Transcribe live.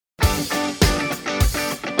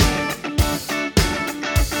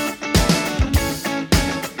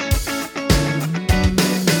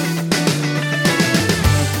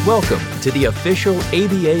Welcome to the official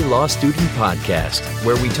ABA Law Student Podcast,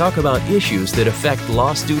 where we talk about issues that affect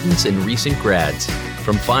law students and recent grads.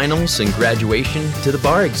 From finals and graduation to the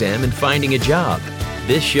bar exam and finding a job,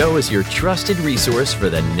 this show is your trusted resource for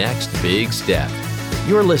the next big step.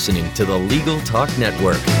 You're listening to the Legal Talk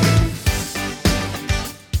Network.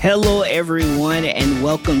 Hello, everyone, and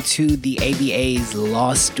welcome to the ABA's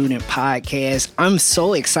Law Student Podcast. I'm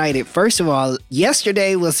so excited. First of all,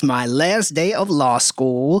 yesterday was my last day of law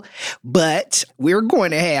school, but we're going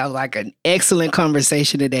to have like an excellent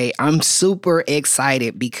conversation today. I'm super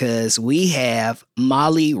excited because we have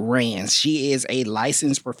Molly Rance. She is a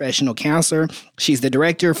licensed professional counselor. She's the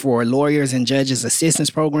director for Lawyers and Judges Assistance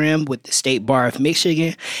Program with the State Bar of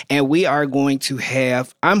Michigan, and we are going to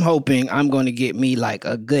have, I'm hoping I'm going to get me like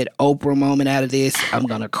a good Oprah moment out of this. I'm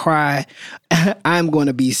going to cry. I'm going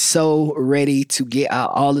to be so ready to get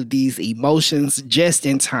out all of these emotions just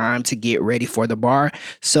in time to get ready for the bar.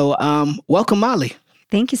 So welcome, Molly.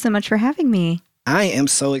 Thank you so much for having me. I am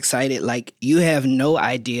so excited. Like, you have no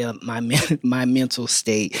idea my mental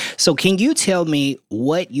state. So can you tell me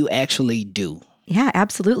what you actually do? Yeah,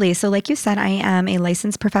 absolutely. So like you said, I am a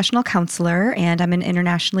licensed professional counselor and I'm an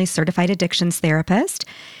internationally certified addictions therapist.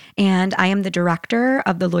 And I am the director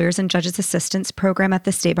of the Lawyers and Judges Assistance Program at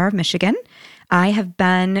the State Bar of Michigan. I have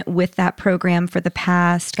been with that program for the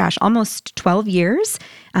past, almost 12 years.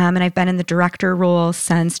 And I've been in the director role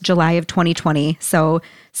since July of 2020. So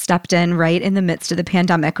stepped in right in the midst of the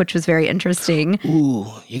pandemic, which was very interesting. Ooh,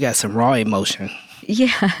 you got some raw emotion.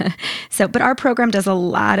 Yeah. But our program does a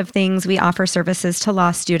lot of things. We offer services to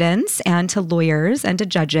law students and to lawyers and to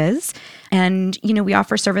judges. And, we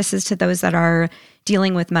offer services to those that are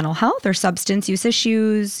dealing with mental health or substance use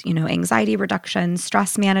issues, anxiety reduction,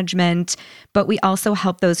 stress management. But we also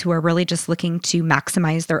help those who are really just looking to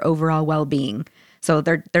maximize their overall well-being. So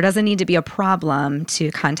there doesn't need to be a problem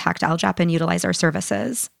to contact LJAP and utilize our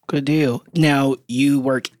services. Good deal. Now, you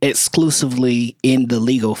work exclusively in the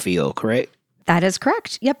legal field, correct? That is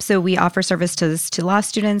correct. Yep. So we offer services to law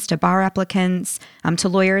students, to bar applicants, to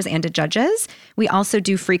lawyers, and to judges. We also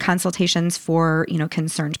do free consultations for,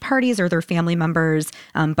 concerned parties or their family members,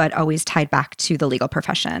 but always tied back to the legal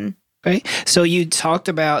profession. Okay. So you talked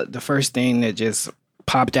about the first thing that just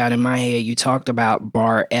popped out in my head. You talked about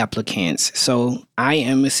bar applicants. So I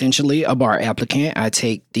am essentially a bar applicant. I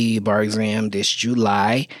take the bar exam this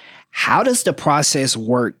July. How does the process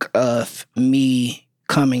work of me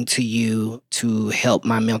coming to you to help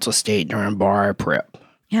my mental state during bar prep?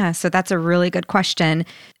 Yeah, so that's a really good question.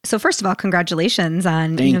 So first of all, congratulations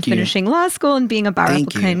on finishing law school and being a bar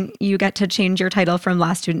applicant. You get to change your title from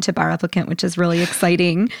law student to bar applicant, which is really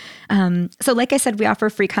exciting. So like I said, we offer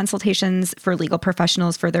free consultations for legal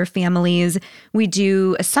professionals for their families. We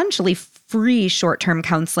do essentially free short-term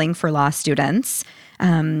counseling for law students.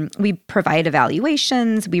 We provide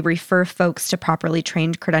evaluations. We refer folks to properly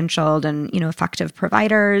trained, credentialed, and effective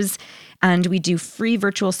providers. And we do free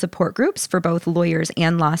virtual support groups for both lawyers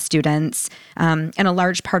and law students. And a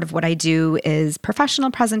large part of what I do is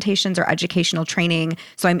professional presentations or educational training.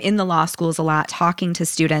 So I'm in the law schools a lot talking to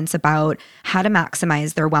students about how to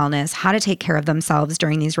maximize their wellness, how to take care of themselves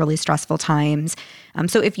during these really stressful times.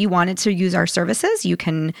 So if you wanted to use our services, you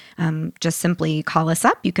can just simply call us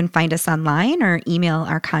up. You can find us online or email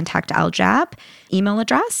our Contact LJAP email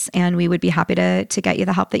address, and we would be happy to get you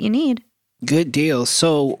the help that you need. Good deal.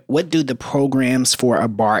 So what do the programs for a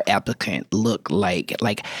bar applicant look like?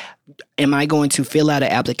 Like, am I going to fill out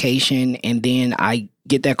an application and then I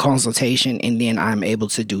get that consultation and then I'm able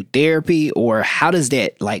to do therapy? Or how does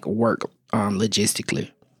that work logistically?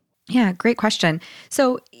 Yeah, great question.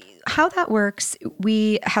 So how that works,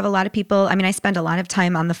 we have a lot of people, I spend a lot of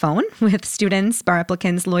time on the phone with students, bar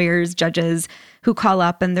applicants, lawyers, judges who call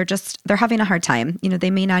up and they're having a hard time.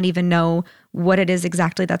 They may not even know what it is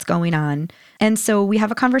exactly that's going on. And so we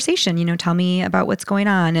have a conversation, tell me about what's going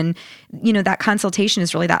on. And, that consultation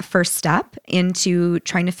is really that first step into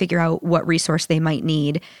trying to figure out what resource they might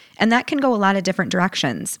need. And that can go a lot of different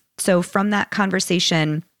directions. So from that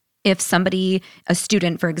conversation, if somebody, a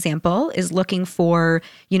student, for example, is looking for,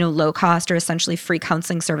 low cost or essentially free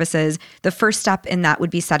counseling services, the first step in that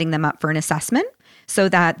would be setting them up for an assessment so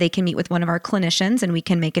that they can meet with one of our clinicians and we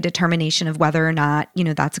can make a determination of whether or not,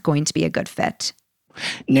 that's going to be a good fit.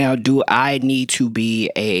 Now, do I need to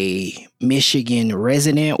be a Michigan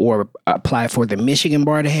resident or apply for the Michigan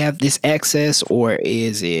bar to have this access, or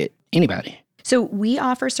is it anybody? So we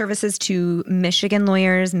offer services to Michigan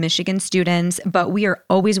lawyers, Michigan students, but we are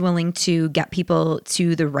always willing to get people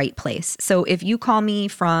to the right place. So if you call me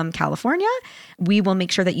from California, we will make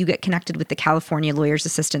sure that you get connected with the California Lawyers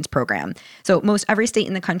Assistance Program. So most every state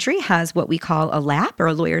in the country has what we call a LAP, or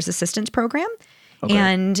a Lawyers Assistance Program. Okay.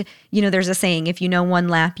 And, there's a saying, if you know one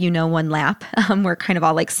lap, you know one lap. We're kind of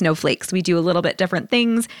all like snowflakes. We do a little bit different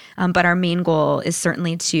things, but our main goal is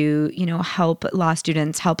certainly to, help law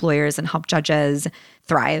students, help lawyers, and help judges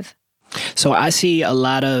thrive. So I see a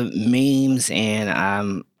lot of memes, and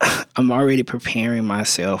I'm already preparing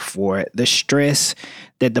myself for it. The stress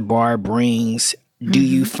that the bar brings. Do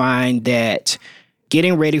you find that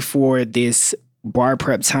getting ready for this bar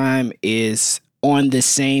prep time is on the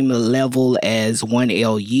same level as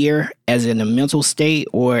 1L year, as in a mental state,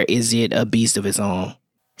 or is it a beast of its own?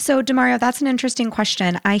 So, Demario, that's an interesting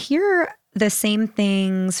question. I hear the same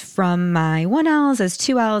things from my 1Ls as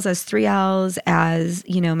 2Ls as 3Ls as,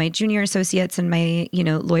 my junior associates and my,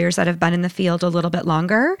 lawyers that have been in the field a little bit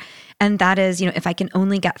longer. And that is, if I can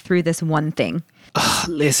only get through this one thing. Oh,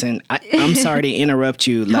 listen, I'm sorry to interrupt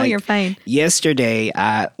you. No, you're fine. Yesterday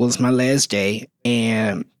was my last day,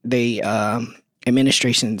 and they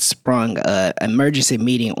administration sprung an emergency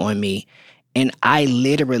meeting on me, and I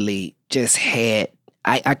literally just had,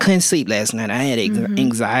 I couldn't sleep last night. I had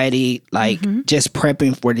anxiety, just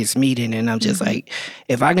prepping for this meeting, and I'm just like,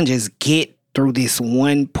 if I can just get through this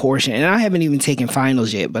one portion, and I haven't even taken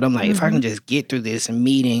finals yet, but I'm like, if I can just get through this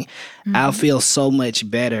meeting, I'll feel so much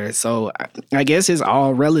better. So I guess it's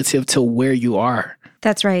all relative to where you are.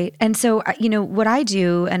 That's right. And so, what I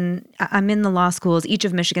do, and I'm in the law schools, each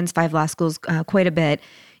of Michigan's 5 law schools quite a bit,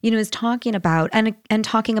 is talking about, and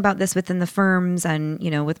talking about this within the firms and,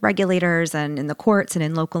 with regulators and in the courts and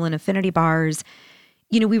in local and affinity bars.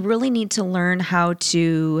 We really need to learn how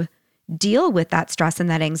to deal with that stress and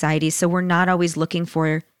that anxiety. So we're not always looking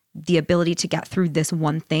for the ability to get through this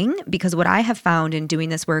one thing, because what I have found in doing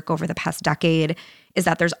this work over the past decade is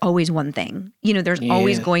that there's always one thing. There's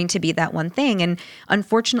always going to be that one thing. And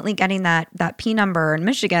unfortunately, getting that P number in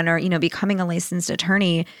Michigan, or, becoming a licensed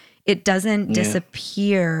attorney, it doesn't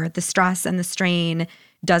disappear. The stress and the strain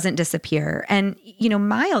doesn't disappear. And,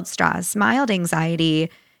 mild stress, mild anxiety,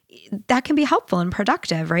 that can be helpful and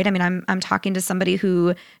productive, right? I mean, I'm talking to somebody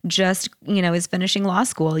who just, is finishing law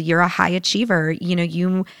school. You're a high achiever.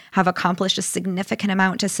 You have accomplished a significant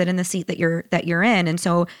amount to sit in the seat that you're in. And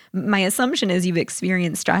so my assumption is you've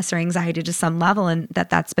experienced stress or anxiety to some level, and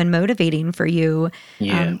that's been motivating for you.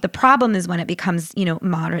 Yeah. The problem is when it becomes,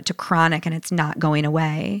 moderate to chronic and it's not going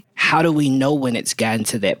away. How do we know when it's gotten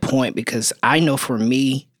to that point? Because I know for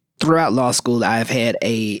me, throughout law school, I've had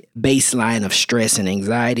a baseline of stress and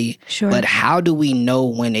anxiety. Sure. But how do we know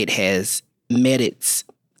when it has met it's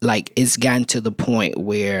gotten to the point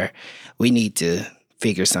where we need to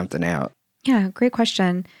figure something out? Yeah, great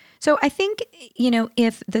question. So I think,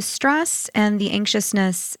 if the stress and the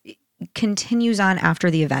anxiousness continues on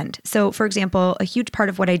after the event. So for example, a huge part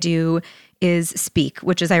of what I do is speak,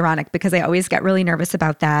 which is ironic because I always get really nervous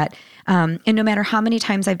about that. And no matter how many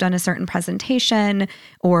times I've done a certain presentation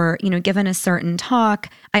or, given a certain talk,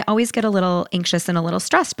 I always get a little anxious and a little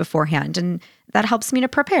stressed beforehand. And that helps me to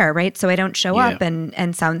prepare, right? So I don't show up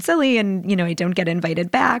and sound silly and, I don't get invited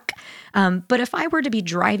back. But if I were to be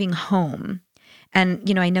driving home and,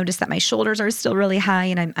 I notice that my shoulders are still really high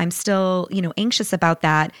and I'm still, anxious about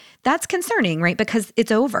that, that's concerning, right? Because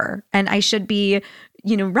it's over and I should be,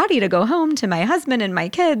 ready to go home to my husband and my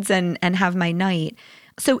kids and have my night.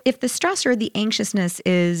 So if the stress or the anxiousness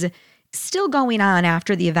is still going on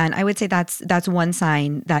after the event, I would say that's one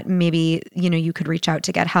sign that maybe, you could reach out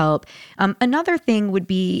to get help. Another thing would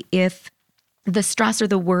be if the stress or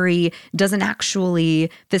the worry doesn't actually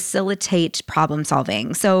facilitate problem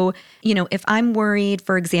solving. So, if I'm worried,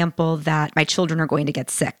 for example, that my children are going to get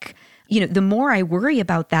sick, the more I worry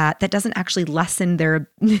about that doesn't actually lessen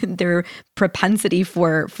their propensity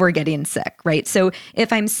for getting sick, right? So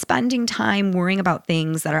if I'm spending time worrying about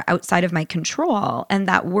things that are outside of my control and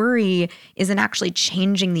that worry isn't actually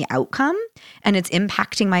changing the outcome and it's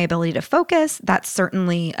impacting my ability to focus, that's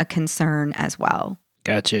certainly a concern as well.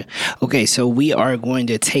 Gotcha. Okay, so we are going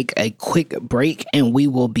to take a quick break and we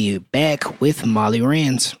will be back with Molly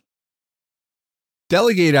Rands.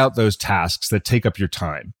 Delegate out those tasks that take up your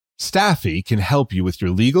time. Staffy can help you with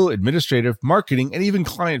your legal, administrative, marketing, and even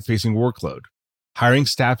client-facing workload. Hiring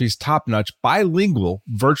Staffy's top-notch bilingual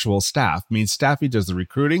virtual staff means Staffy does the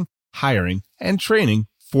recruiting, hiring, and training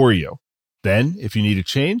for you. Then, if you need a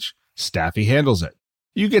change, Staffy handles it.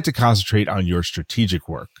 You get to concentrate on your strategic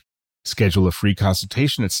work. Schedule a free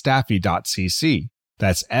consultation at staffy.cc.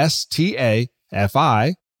 That's staffy.cc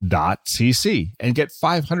law.cc and get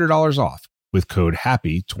 $500 off with code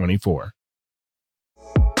HAPPY24.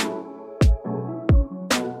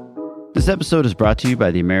 This episode is brought to you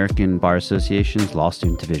by the American Bar Association's Law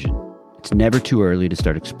Student Division. It's never too early to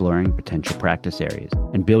start exploring potential practice areas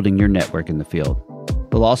and building your network in the field.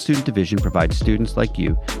 The Law Student Division provides students like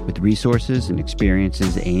you with resources and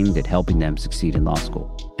experiences aimed at helping them succeed in law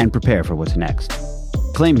school and prepare for what's next.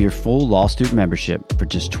 Claim your full law student membership for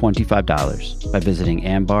just $25 by visiting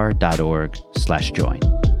ambar.org/join.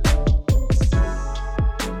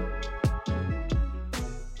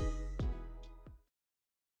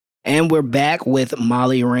 And we're back with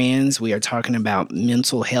Molly Rands. We are talking about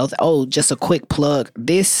mental health. Oh, just a quick plug.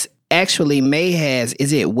 This actually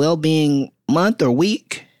is it Wellbeing Month or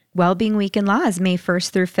Week? Wellbeing Week in Law is May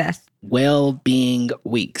 1st through 5th. Wellbeing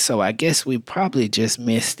Week. So I guess we probably just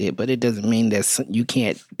missed it, but it doesn't mean that you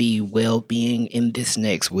can't be well-being in this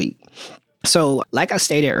next week. So like I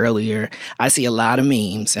stated earlier, I see a lot of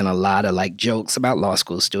memes and a lot of jokes about law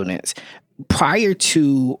school students. Prior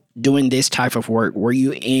to doing this type of work, were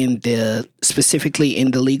you specifically in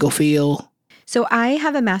the legal field? So I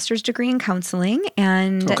have a master's degree in counseling,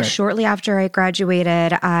 and shortly after I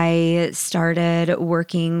graduated, I started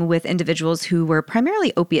working with individuals who were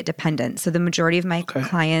primarily opiate dependent. So the majority of my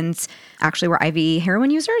clients actually were IV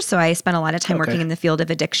heroin users, so I spent a lot of time working in the field of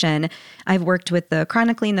addiction. I've worked with the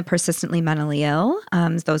chronically and the persistently mentally ill,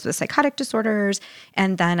 those with psychotic disorders,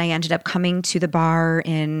 and then I ended up coming to the bar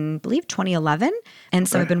in, I believe, 2011, and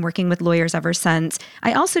so I've been working with lawyers ever since.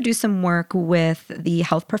 I also do some work with the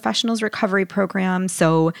Health Professionals Recovery Program,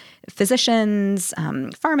 so physicians,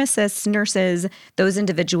 pharmacists, nurses, those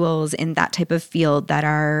individuals in that type of field that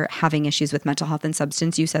are having issues with mental health and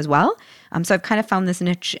substance use as well. So I've kind of found this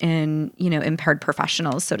niche in, impaired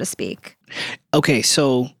professionals, so to speak. Okay,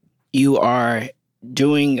 so you are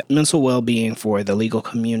doing mental well-being for the legal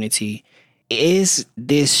community. Is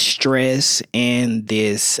this stress and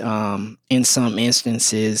this, in some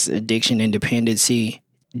instances, addiction and dependency,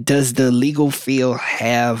 does the legal field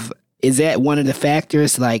is that one of the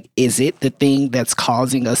factors? Is it the thing that's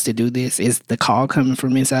causing us to do this? Is the call coming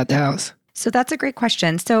from inside the house? So that's a great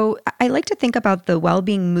question. So I like to think about the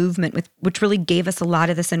well-being movement, which really gave us a lot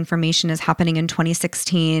of this information, is happening in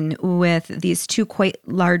 2016 with these two quite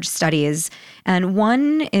large studies. And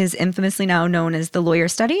one is infamously now known as the lawyer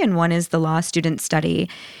study, and one is the law student study.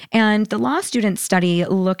 And the law student study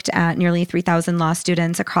looked at nearly 3,000 law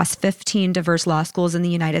students across 15 diverse law schools in the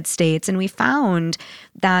United States. And we found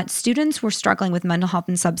that students were struggling with mental health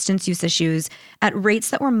and substance use issues at rates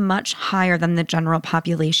that were much higher than the general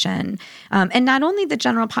population. And not only the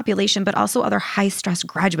general population, but also other high-stress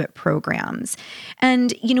graduate programs.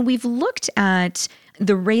 And, we've looked at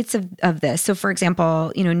the rates of this. So for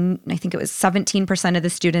example, I think it was 17% of the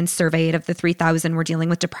students surveyed of the 3,000 were dealing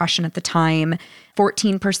with depression at the time.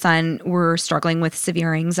 14% were struggling with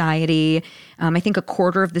severe anxiety. I think a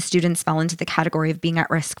quarter of the students fell into the category of being at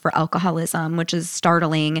risk for alcoholism, which is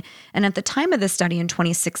startling. And at the time of the study in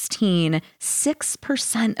 2016,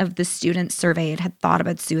 6% of the students surveyed had thought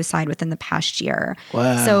about suicide within the past year.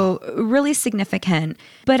 Wow. So really significant.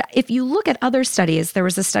 But if you look at other studies, there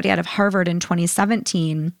was a study out of Harvard in 2017.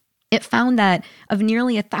 It found that of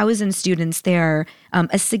nearly 1,000 students there,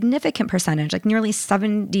 a significant percentage, nearly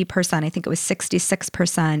 70%, I think it was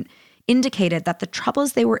 66%, indicated that the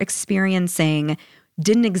troubles they were experiencing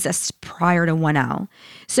didn't exist prior to 1L.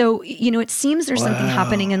 So, it seems there's something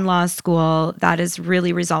happening in law school that is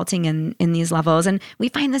really resulting in these levels. And we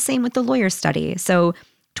find the same with the lawyer study. So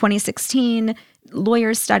 2016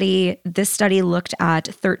 lawyers study, this study looked at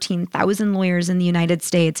 13,000 lawyers in the United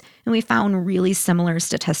States, and we found really similar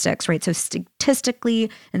statistics, right? So statistically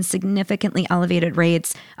and significantly elevated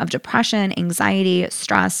rates of depression, anxiety,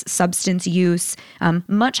 stress, substance use,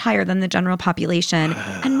 much higher than the general population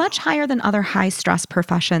and much higher than other high-stress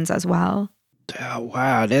professions as well.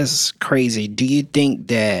 Wow, that's crazy. Do you think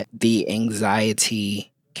that the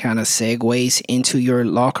anxiety kind of segues into your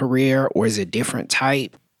law career, or is it different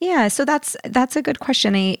type? Yeah, so that's a good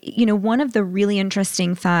question. One of the really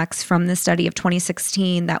interesting facts from the study of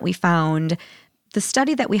 2016 that we found, the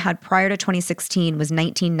study that we had prior to 2016 was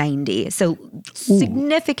 1990. So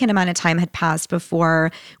significant amount of time had passed before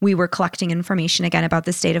we were collecting information again about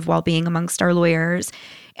the state of well-being amongst our lawyers.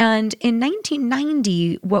 And in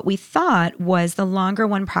 1990, what we thought was the longer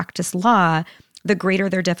one practiced law, the greater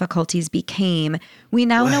their difficulties became. We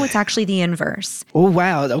now know it's actually the inverse. Oh,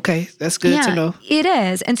 wow. Okay. That's good to know. It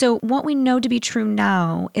is. And so what we know to be true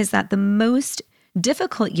now is that the most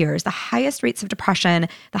difficult years, the highest rates of depression,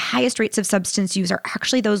 the highest rates of substance use are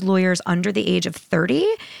actually those lawyers under the age of 30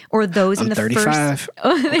 or those in the 35. first,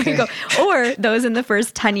 oh, there you go, or those in the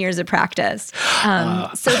first 10 years of practice.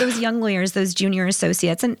 So those young lawyers, those junior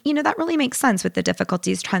associates, and that really makes sense with the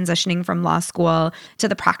difficulties transitioning from law school to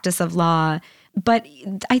the practice of law. But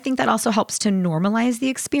I think that also helps to normalize the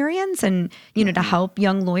experience and, to help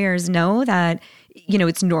young lawyers know that,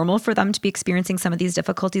 it's normal for them to be experiencing some of these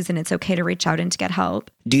difficulties and it's okay to reach out and to get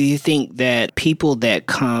help. Do you think that people that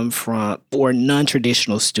come from, or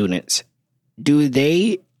non-traditional students, do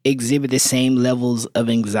they exhibit the same levels of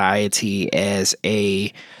anxiety as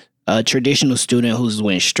a traditional student who's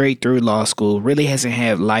went straight through law school, really hasn't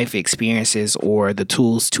had life experiences or the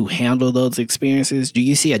tools to handle those experiences? Do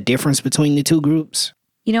you see a difference between the two groups?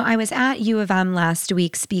 I was at U of M last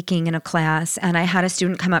week speaking in a class, and I had a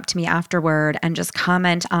student come up to me afterward and just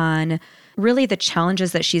comment on really the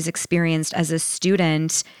challenges that she's experienced as a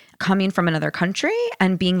student coming from another country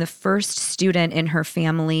and being the first student in her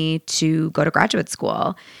family to go to graduate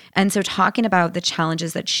school. And so talking about the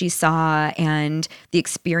challenges that she saw and the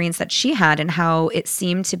experience that she had and how it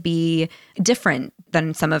seemed to be different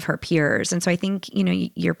than some of her peers. And so I think,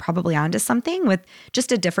 you're probably onto something with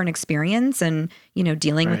just a different experience, and,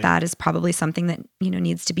 dealing with that is probably something that,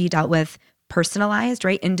 needs to be dealt with personalized,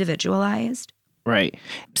 right? Individualized. Right.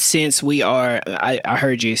 Since we are, I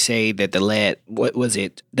heard you say that the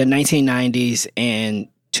 1990s and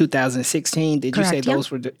 2016, did Correct, you say those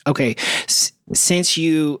were, okay. Since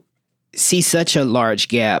you see such a large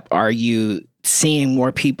gap, are you seeing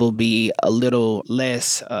more people be a little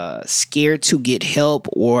less scared to get help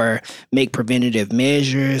or make preventative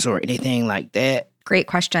measures or anything like that? Great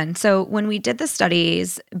question. So when we did the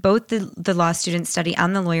studies, both the law student study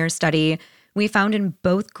and the lawyer study, we found in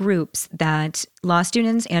both groups that law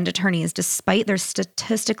students and attorneys, despite their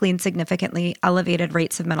statistically and significantly elevated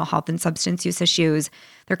rates of mental health and substance use issues,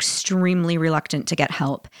 they're extremely reluctant to get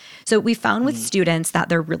help. So we found with students that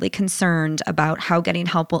they're really concerned about how getting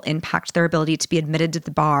help will impact their ability to be admitted to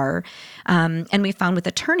the bar. And we found with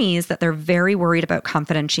attorneys that they're very worried about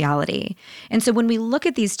confidentiality. And so when we look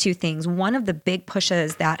at these two things, one of the big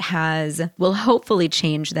pushes that will hopefully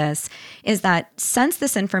change this is that since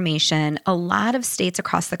this information, a lot of states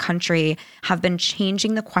across the country have been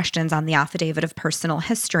changing the questions on the affidavit of personal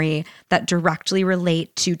history that directly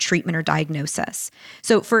relate to treatment or diagnosis.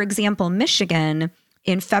 So, for example, Michigan,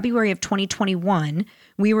 in February of 2021,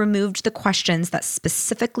 we removed the questions that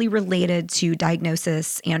specifically related to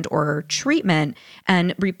diagnosis and or treatment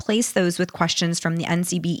and replaced those with questions from the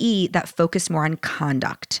NCBE that focus more on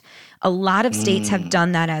conduct. A lot of states have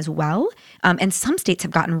done that as well. And some states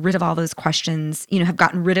have gotten rid of all those questions, have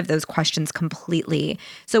gotten rid of those questions completely.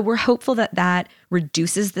 So we're hopeful that that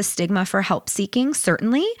reduces the stigma for help seeking,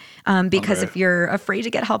 certainly, because if you're afraid to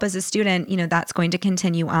get help as a student, that's going to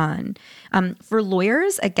continue on. For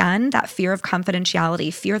lawyers, again, that fear of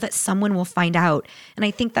confidentiality, fear that someone will find out. And I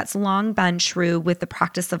think that's long been true with the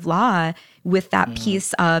practice of law, with that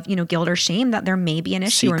piece of, guilt or shame that there may be an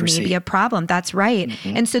issue Secrecy. or maybe a problem. That's right.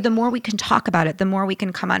 And so the more we can talk about it, the more we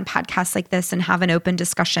can come on podcasts like this and have an open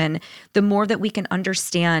discussion, the more that we can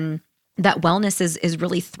understand that wellness is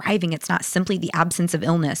really thriving. It's not simply the absence of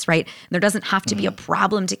illness, right? There doesn't have to be a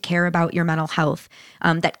problem to care about your mental health.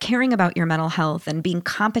 That caring about your mental health and being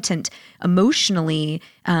competent emotionally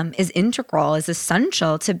is integral, is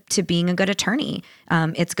essential to being a good attorney.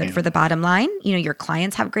 It's good for the bottom line. Your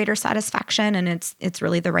clients have greater satisfaction, and it's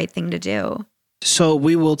really the right thing to do. So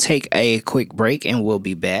we will take a quick break and we'll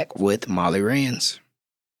be back with Molly Rands.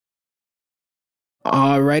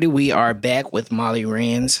 Alrighty, we are back with Molly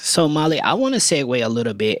Rands. So Molly, I want to segue a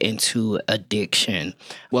little bit into addiction.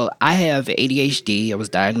 Well, I have ADHD. I was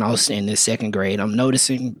diagnosed in the second grade. I'm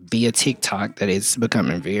noticing via TikTok that it's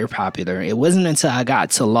becoming very popular. It wasn't until I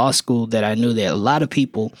got to law school that I knew that a lot of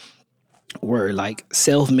people were like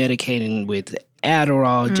self-medicating with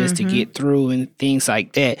Adderall just to get through and things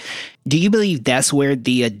like that. Do you believe that's where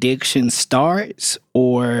the addiction starts,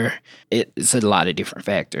 or it's a lot of different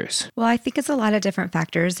factors? Well, I think it's a lot of different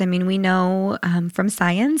factors. I mean, we know from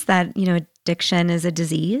science that, addiction is a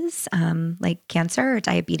disease like cancer or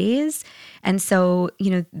diabetes. And so,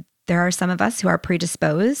 there are some of us who are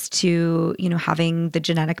predisposed to, having the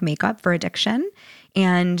genetic makeup for addiction.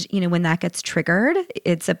 And, when that gets triggered,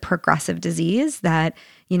 it's a progressive disease that,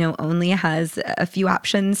 only has a few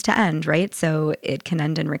options to end, right? So it can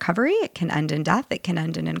end in recovery, it can end in death, it can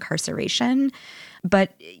end in incarceration.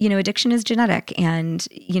 But, addiction is genetic, and,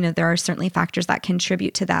 there are certainly factors that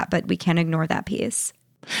contribute to that, but we can't ignore that piece.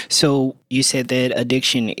 So you said that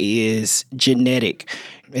addiction is genetic.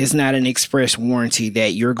 It's not an express warranty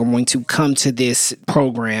that you're going to come to this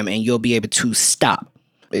program and you'll be able to stop.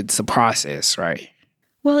 It's a process, right?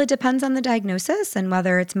 Well, it depends on the diagnosis and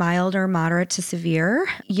whether it's mild or moderate to severe.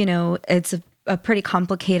 It's a pretty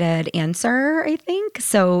complicated answer, I think.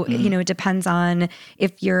 So, it depends on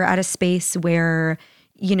if you're at a space where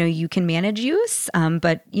you can manage use,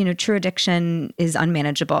 but, true addiction is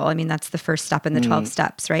unmanageable. I mean, that's the first step in the 12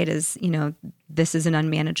 steps, right? Is, this is an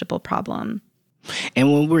unmanageable problem.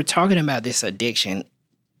 And when we're talking about this addiction,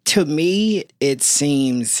 to me, it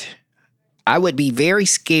seems I would be very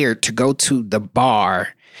scared to go to the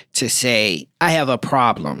bar to say, I have a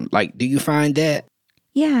problem. Like, do you find that?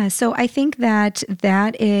 Yeah. So I think that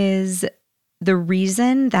is the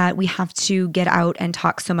reason that we have to get out and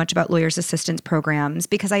talk so much about lawyers' assistance programs,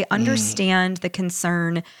 because I understand the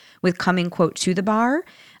concern with coming, quote, to the bar.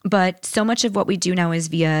 But so much of what we do now is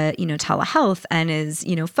via, telehealth and is,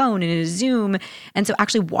 phone and is Zoom. And so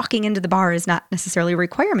actually walking into the bar is not necessarily a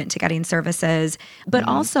requirement to getting services. But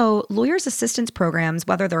also lawyers' assistance programs,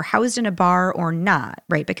 whether they're housed in a bar or not,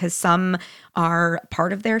 right? Because some are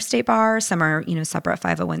part of their state bar, some are, separate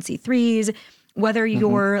 501c3s. Whether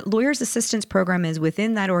your lawyer's assistance program is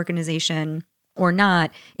within that organization or not,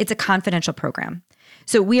 it's a confidential program.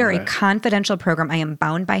 So we are a confidential program. I am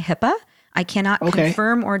bound by HIPAA. I cannot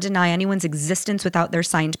confirm or deny anyone's existence without their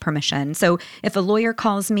signed permission. So if a lawyer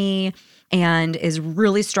calls me and is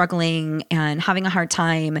really struggling and having a hard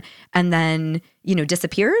time and then,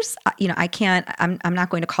 disappears, I'm not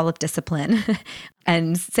going to call up discipline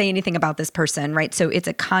and say anything about this person, right? So it's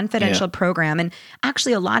a confidential program. And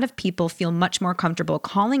actually a lot of people feel much more comfortable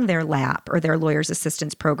calling their LAP or their lawyer's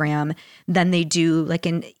assistance program than they do like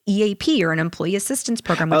an EAP or an employee assistance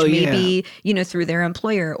program, which may be, through their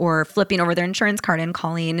employer, or flipping over their insurance card and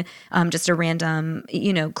calling just a random,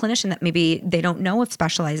 clinician that maybe they don't know if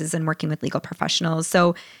specializes in working with legal professionals.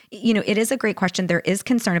 So, it is a great question. There is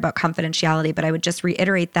concern about confidentiality, but I would just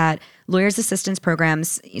reiterate that lawyers' assistance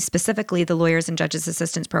programs, specifically the Lawyers and Judges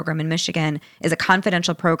Assistance Program in Michigan, is a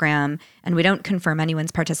confidential program, and we don't confirm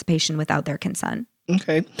anyone's participation without their consent.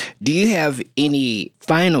 Okay. Do you have any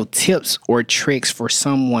final tips or tricks for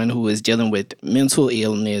someone who is dealing with mental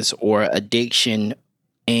illness or addiction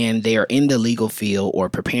and they're in the legal field or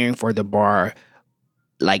preparing for the bar?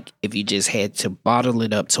 Like, if you just had to bottle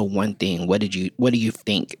it up to one thing, what do you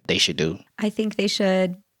think they should do? I think they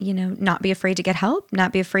should, not be afraid to get help,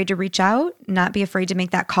 not be afraid to reach out, not be afraid to make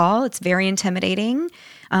that call. It's very intimidating.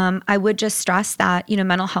 I would just stress that,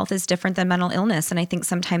 mental health is different than mental illness. And I think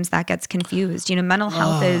sometimes that gets confused. Mental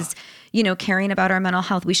health is, caring about our mental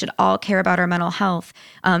health. We should all care about our mental health.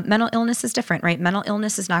 Mental illness is different, right? Mental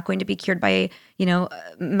illness is not going to be cured by,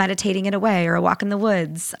 meditating it away or a walk in the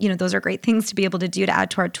woods. Those are great things to be able to do to add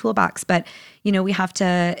to our toolbox. But, we have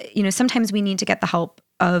to, sometimes we need to get the help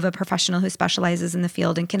of a professional who specializes in the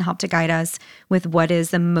field and can help to guide us with what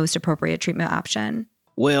is the most appropriate treatment option.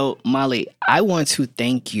 Well, Molly, I want to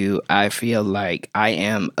thank you. I feel like I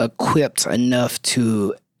am equipped enough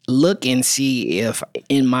to look and see if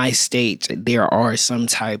in my state there are some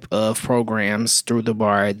type of programs through the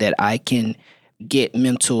bar that I can get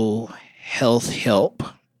mental health help.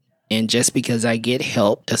 And just because I get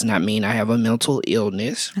help does not mean I have a mental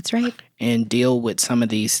illness. That's right. And deal with some of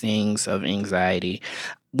these things of anxiety.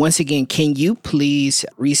 Once again, can you please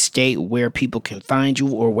restate where people can find you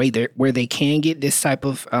or where they can get this type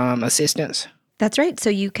of assistance? That's right. So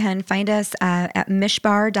you can find us at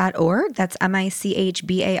mishbar.org. That's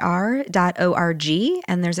MICHBAR.org.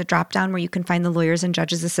 And there's a drop down where you can find the Lawyers and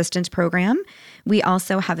Judges Assistance Program. We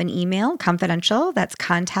also have an email, confidential. That's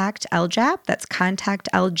contact LJAP. That's contact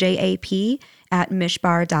LJAP at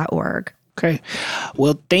mishbar.org. Okay.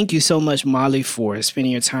 Well, thank you so much, Molly, for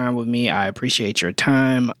spending your time with me. I appreciate your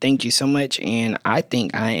time. Thank you so much. And I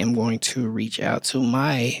think I am going to reach out to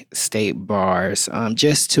my state bars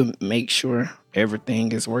just to make sure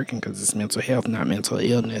everything is working, because it's mental health, not mental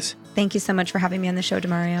illness. Thank you so much for having me on the show,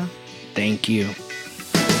 Demario. Thank you.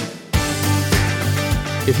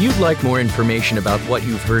 If you'd like more information about what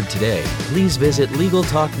you've heard today, please visit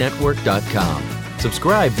LegalTalkNetwork.com.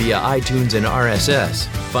 Subscribe via iTunes and RSS.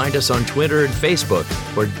 Find us on Twitter and Facebook,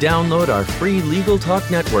 or download our free Legal Talk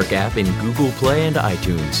Network app in Google Play and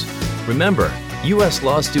iTunes. Remember, U.S.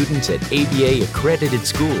 law students at ABA accredited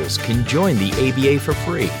schools can join the ABA for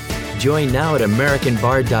free. Join now at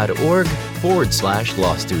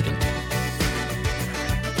AmericanBar.org/law student.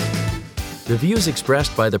 The views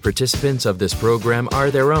expressed by the participants of this program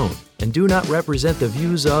are their own and do not represent the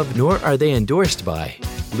views of, nor are they endorsed by,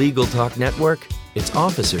 Legal Talk Network, its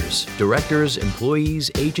officers, directors,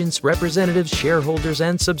 employees, agents, representatives, shareholders,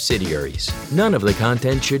 and subsidiaries. None of the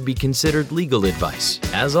content should be considered legal advice.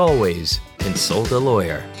 As always, consult a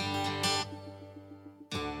lawyer.